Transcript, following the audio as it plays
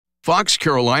Fox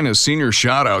Carolina Senior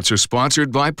Shoutouts are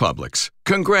sponsored by Publix.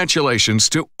 Congratulations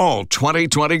to all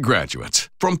 2020 graduates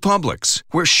from Publix,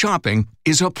 where shopping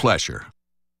is a pleasure.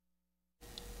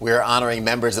 We're honoring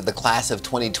members of the class of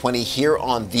 2020 here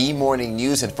on The Morning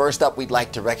News. And first up, we'd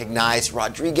like to recognize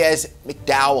Rodriguez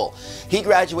McDowell. He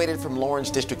graduated from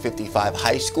Lawrence District 55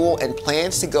 High School and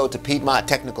plans to go to Piedmont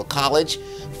Technical College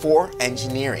for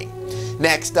engineering.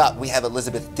 Next up, we have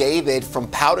Elizabeth David from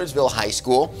Powdersville High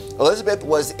School. Elizabeth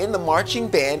was in the marching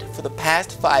band for the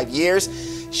past 5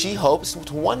 years. She hopes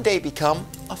to one day become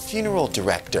a funeral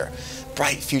director.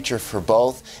 Bright future for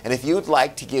both. And if you'd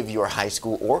like to give your high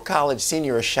school or college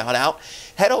senior a shout out,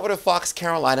 head over to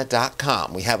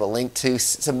foxcarolina.com. We have a link to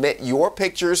submit your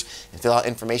pictures and fill out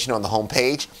information on the home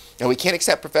page. And we can't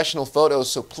accept professional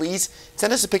photos, so please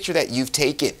send us a picture that you've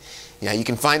taken. You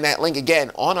can find that link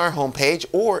again on our homepage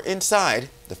or inside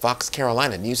the Fox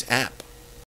Carolina News app.